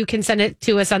 You can send it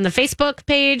to us on the Facebook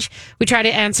page. We try to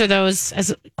answer those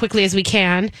as quickly as we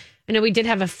can. I know we did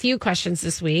have a few questions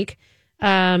this week.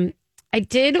 I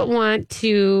did want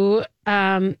to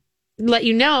let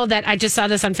you know that I just saw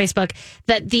this on Facebook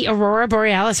that the Aurora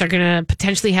Borealis are going to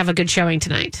potentially have a good showing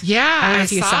tonight. Yeah, I don't know I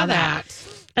if you saw that.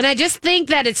 And I just think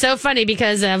that it's so funny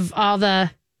because of all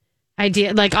the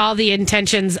idea, like all the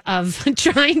intentions of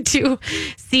trying to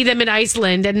see them in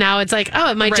Iceland. And now it's like,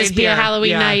 it might just be a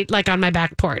Halloween night, like on my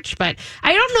back porch. But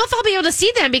I don't know if I'll be able to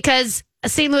see them because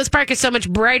St. Louis Park is so much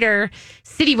brighter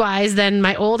city-wise than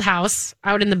my old house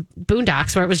out in the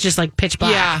boondocks where it was just like pitch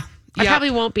black. Yeah. I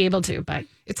probably won't be able to, but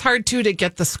it's hard too to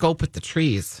get the scope with the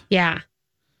trees. Yeah,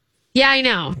 I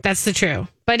know that's the true.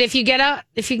 But if you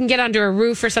can get onto a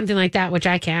roof or something like that, which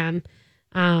I can,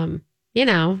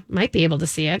 might be able to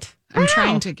see it. I'm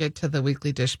trying to get to the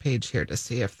Weekly Dish page here to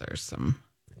see if there's some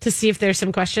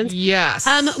questions. Yes.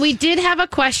 We did have a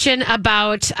question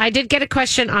I did get a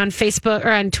question on Facebook or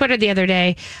on Twitter the other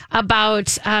day about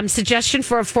suggestion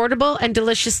for affordable and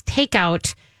delicious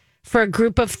takeout for a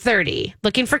group of 30,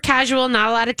 looking for casual, not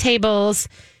a lot of tables,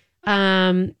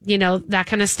 that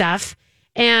kind of stuff.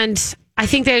 And I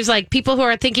think there's like people who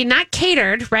are thinking not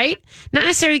catered, right? Not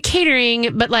necessarily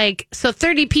catering, but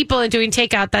 30 people and doing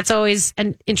takeout. That's always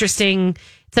an interesting,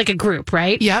 it's like a group,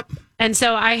 right? Yep. And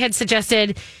so I had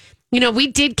suggested, we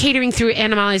did catering through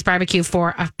Animali's Barbecue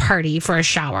for a party, for a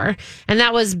shower. And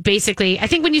that was basically, I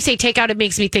think when you say takeout, it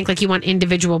makes me think like you want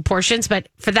individual portions. But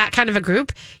for that kind of a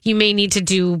group, you may need to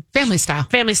do family style.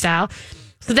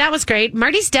 So that was great.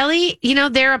 Marty's Deli,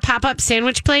 they're a pop-up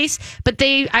sandwich place, but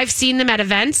I've seen them at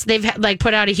events. They've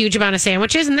put out a huge amount of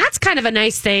sandwiches. And that's kind of a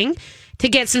nice thing to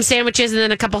get some sandwiches and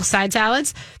then a couple side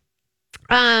salads.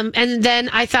 And then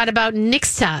I thought about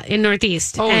Nixta in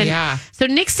Northeast. Oh, yeah. So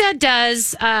Nixta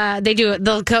does,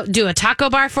 they'll do a taco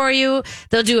bar for you.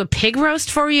 They'll do a pig roast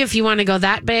for you if you want to go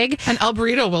that big. And El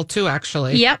Burrito will too,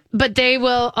 actually. Yep. But they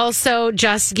will also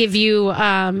just give you,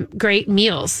 great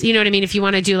meals. You know what I mean? If you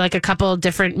want to do like a couple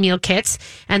different meal kits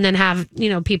and then have,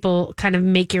 people kind of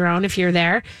make your own if you're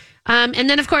there. And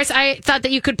then of course I thought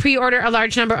that you could pre-order a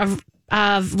large number of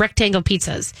rectangle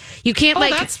pizzas. You can't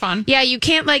that's fun. Yeah, you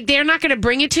can't they're not going to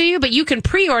bring it to you, but you can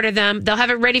pre-order them. They'll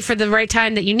have it ready for the right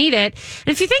time that you need it.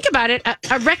 And if you think about it,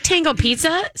 a rectangle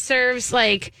pizza serves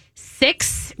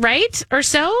 6, right? Or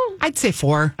so? I'd say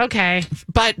 4. Okay.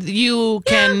 But you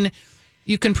can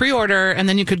pre-order and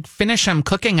then you could finish them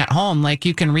cooking at home.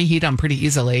 You can reheat them pretty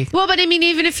easily. Well, but I mean,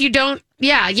 even if you don't,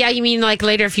 you mean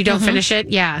later if you don't finish it?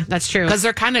 Yeah, that's true. Because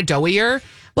they're kind of doughier.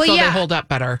 Well, so they hold up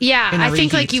better. Yeah, I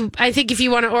think I think if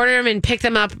you want to order them and pick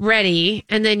them up ready,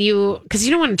 and then because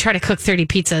you don't want to try to cook 30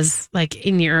 pizzas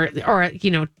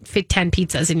fit 10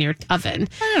 pizzas in your oven.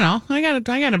 I don't know. I got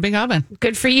a big oven.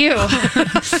 Good for you.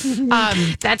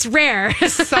 That's rare.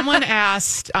 Someone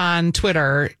asked on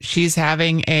Twitter, she's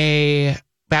having a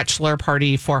bachelor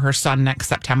party for her son next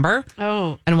September.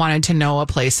 Oh, and wanted to know a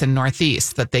place in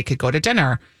Northeast that they could go to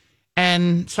dinner.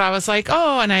 And so I was like,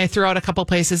 and I threw out a couple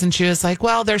places and she was like,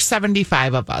 well, there's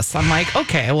 75 of us. I'm like,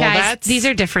 okay, well, guys, these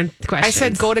are different questions. I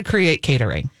said, go to Create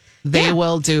Catering. They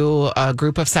will do a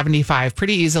group of 75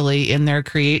 pretty easily in their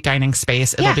Create dining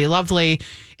space. It'll be lovely.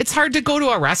 It's hard to go to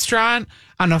a restaurant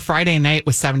on a Friday night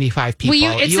with 75 people.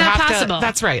 Well, it's not possible.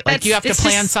 That's right. You have to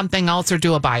plan something else or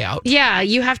do a buyout. Yeah,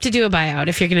 you have to do a buyout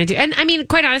if you're going to do. And I mean,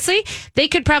 quite honestly, they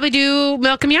could probably do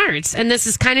Malcolm Yards. And this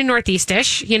is kind of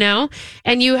Northeast-ish,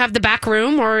 and you have the back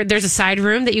room or there's a side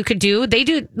room that you could do. They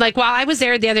do, while I was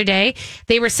there the other day,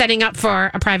 they were setting up for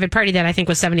a private party that I think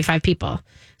was 75 people.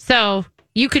 So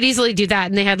you could easily do that.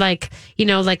 And they had a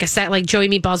set, Joey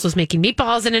Meatballs was making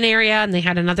meatballs in an area and they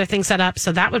had another thing set up.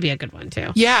 So that would be a good one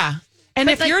too. Yeah. And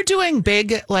if you're doing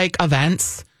big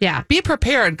events, be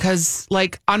prepared because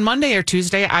on Monday or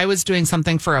Tuesday, I was doing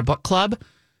something for a book club.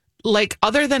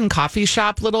 Other than coffee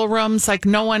shop little rooms,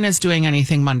 no one is doing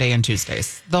anything Monday and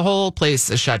Tuesdays. The whole place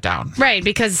is shut down. Right.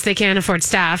 Because they can't afford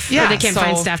staff or they can't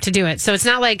find staff to do it. So it's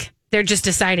not they're just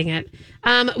deciding it.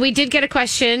 We did get a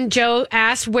question. Joe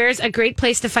asked, where's a great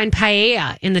place to find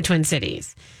paella in the Twin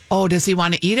Cities? Oh, does he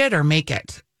want to eat it or make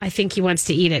it? I think he wants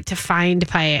to eat it, to find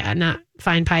paella, not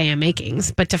find paella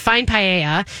makings, but to find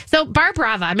paella. So Bar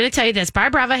Brava, I'm going to tell you this.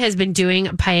 Bar Brava has been doing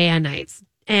paella nights.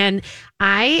 And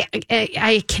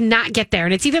I cannot get there.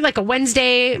 And it's either like a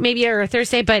Wednesday, maybe, or a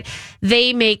Thursday, but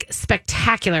they make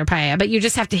spectacular paella, but you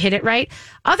just have to hit it right.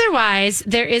 Otherwise,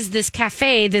 there is this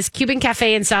cafe, this Cuban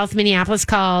cafe in South Minneapolis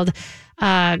called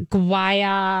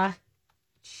Guaya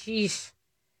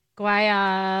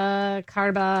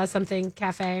Carba something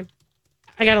cafe.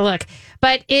 I gotta look.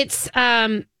 But it's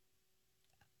no,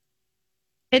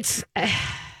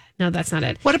 that's not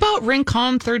it. What about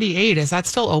Rincon 38? Is that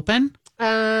still open?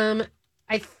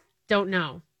 I don't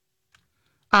know.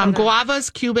 Guava's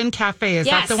Cuban Cafe. Is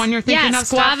that the one you're thinking of?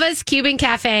 Yes, Guava's Cuban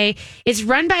Cafe is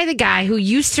run by the guy who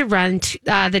used to run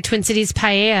the Twin Cities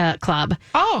Paella Club.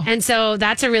 Oh. And so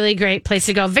that's a really great place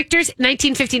to go. Victor's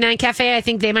 1959 Cafe, I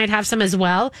think they might have some as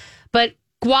well. But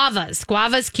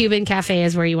Guava's Cuban Cafe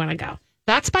is where you want to go.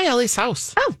 That's by Ellie's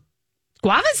house. Oh.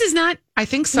 Guava's is not. I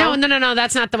think so. No.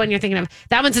 That's not the one you're thinking of.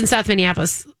 That one's in South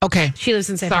Minneapolis. Okay. She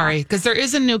lives in St. Paul. Sorry, because there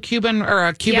is a new Cuban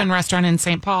restaurant in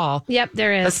St. Paul. Yep,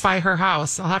 there is. That's by her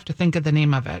house. I'll have to think of the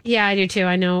name of it. Yeah, I do too.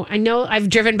 I know.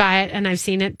 I've driven by it and I've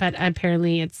seen it, but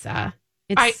apparently it's.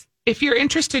 If you're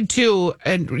interested too,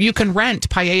 and you can rent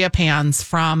paella pans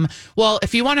from. Well,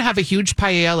 if you want to have a huge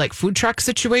paella like food truck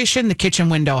situation, the Kitchen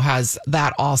Window has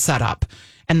that all set up.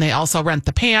 And they also rent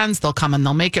the pans. They'll come and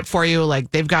they'll make it for you.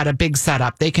 Like they've got a big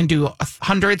setup. They can do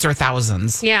hundreds or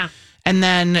thousands. Yeah. And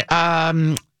then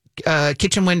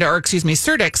Kitchen Window,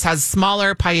 Surdix has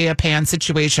smaller paella pan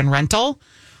situation rental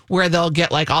where they'll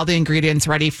get like all the ingredients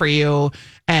ready for you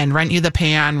and rent you the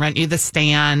pan, rent you the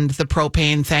stand, the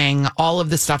propane thing, all of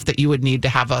the stuff that you would need to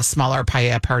have a smaller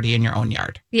paella party in your own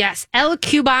yard. Yes. El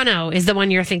Cubano is the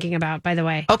one you're thinking about, by the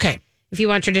way. Okay. If you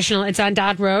want traditional, it's on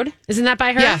Dodd Road. Isn't that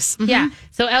by her? Yes. Mm-hmm. Yeah.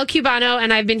 So El Cubano,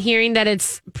 and I've been hearing that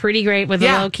it's pretty great with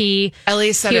low key.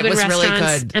 Ellie said Cuban it was really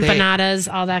restaurants, good.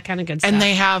 Empanadas, all that kind of good stuff. And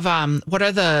they have, what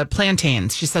are the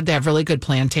plantains? She said they have really good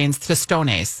plantains,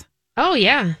 tostones. Oh,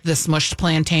 yeah. The smushed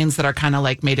plantains that are kind of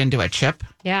like made into a chip.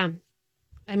 Yeah.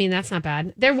 I mean, that's not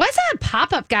bad. There was a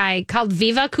pop-up guy called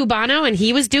Viva Cubano, and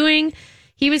he was doing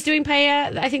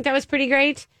paella. I think that was pretty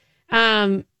great.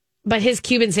 But his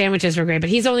Cuban sandwiches were great.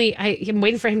 But I'm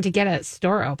waiting for him to get a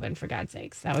store open, for God's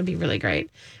sakes. That would be really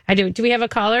great. Do we have a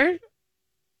caller?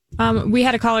 We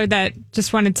had a caller that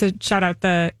just wanted to shout out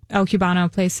the El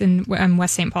Cubano place in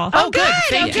West St. Paul. Oh, good.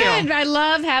 Thank you. I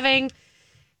love having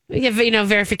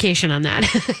verification on that.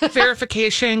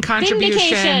 Verification, contribution.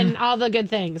 Vindication, all the good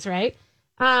things, right?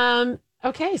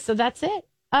 Okay, so that's it.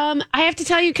 I have to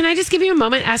tell you, can I just give you a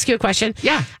moment, ask you a question?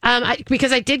 Yeah.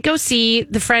 Because I did go see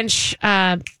the French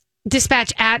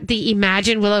Dispatch at the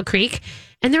Imagine Willow Creek,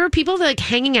 and there were people like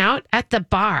hanging out at the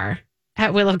bar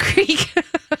at Willow Creek.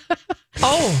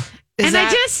 Oh, is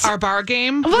that our bar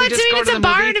game? Well, it's a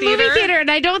bar and a movie theater,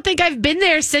 and I don't think I've been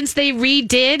there since they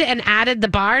redid and added the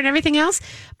bar and everything else.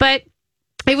 But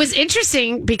it was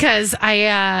interesting because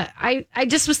I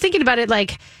just was thinking about it.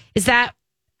 Like, is that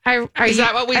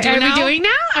what we do now? Are we doing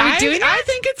that? I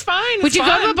think it's fine. Would you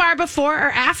go to a bar before or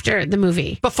after the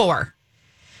movie? Before.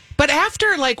 But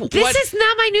after, this is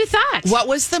not my new thought. What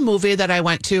was the movie that I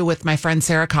went to with my friend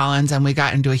Sarah Collins, and we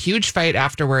got into a huge fight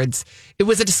afterwards? It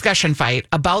was a discussion fight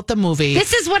about the movie.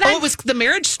 It was The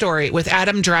Marriage Story with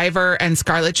Adam Driver and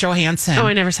Scarlett Johansson. Oh,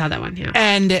 I never saw that one. Yeah.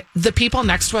 And the people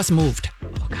next to us moved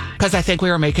because I think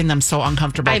we were making them so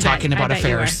uncomfortable talking about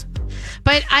affairs.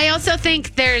 But I also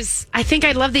think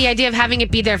I love the idea of having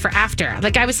it be there for after.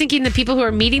 Like I was thinking the people who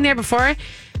are meeting there before,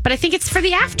 but I think it's for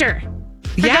the after.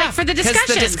 For the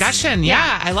discussion. The discussion.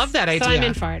 Yeah, I love that idea. So I'm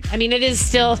in for it. I mean, it is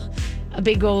still a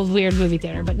big old weird movie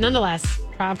theater, but nonetheless,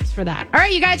 props for that. All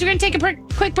right, you guys, we're going to take a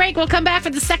quick break. We'll come back for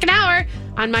the second hour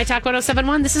on My Talk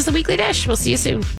 1071. This is The Weekly Dish. We'll see you soon.